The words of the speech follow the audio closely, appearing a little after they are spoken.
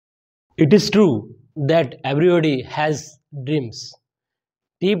It is true that everybody has dreams.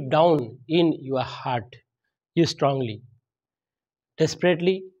 Deep down in your heart, you strongly,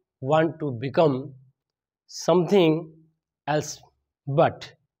 desperately want to become something else,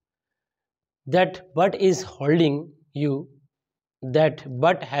 but that but is holding you, that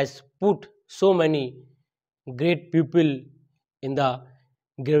but has put so many great people in the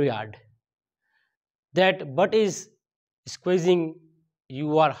graveyard. That but is squeezing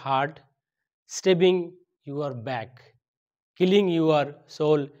your heart, stabbing your back, killing your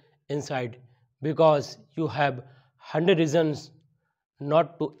soul inside because you have 100 reasons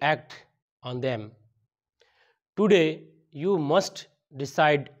not to act on them. Today, you must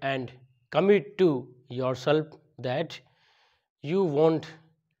decide and commit to yourself that you won't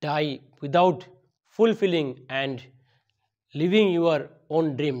die without fulfilling and living your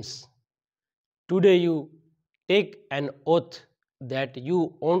own dreams. Today, you take an oath that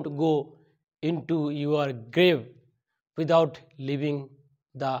you won't go into your grave without living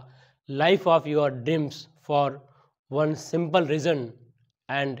the life of your dreams for one simple reason,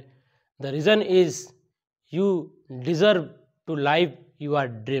 and the reason is you deserve to live your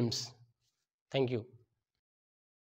dreams. Thank you.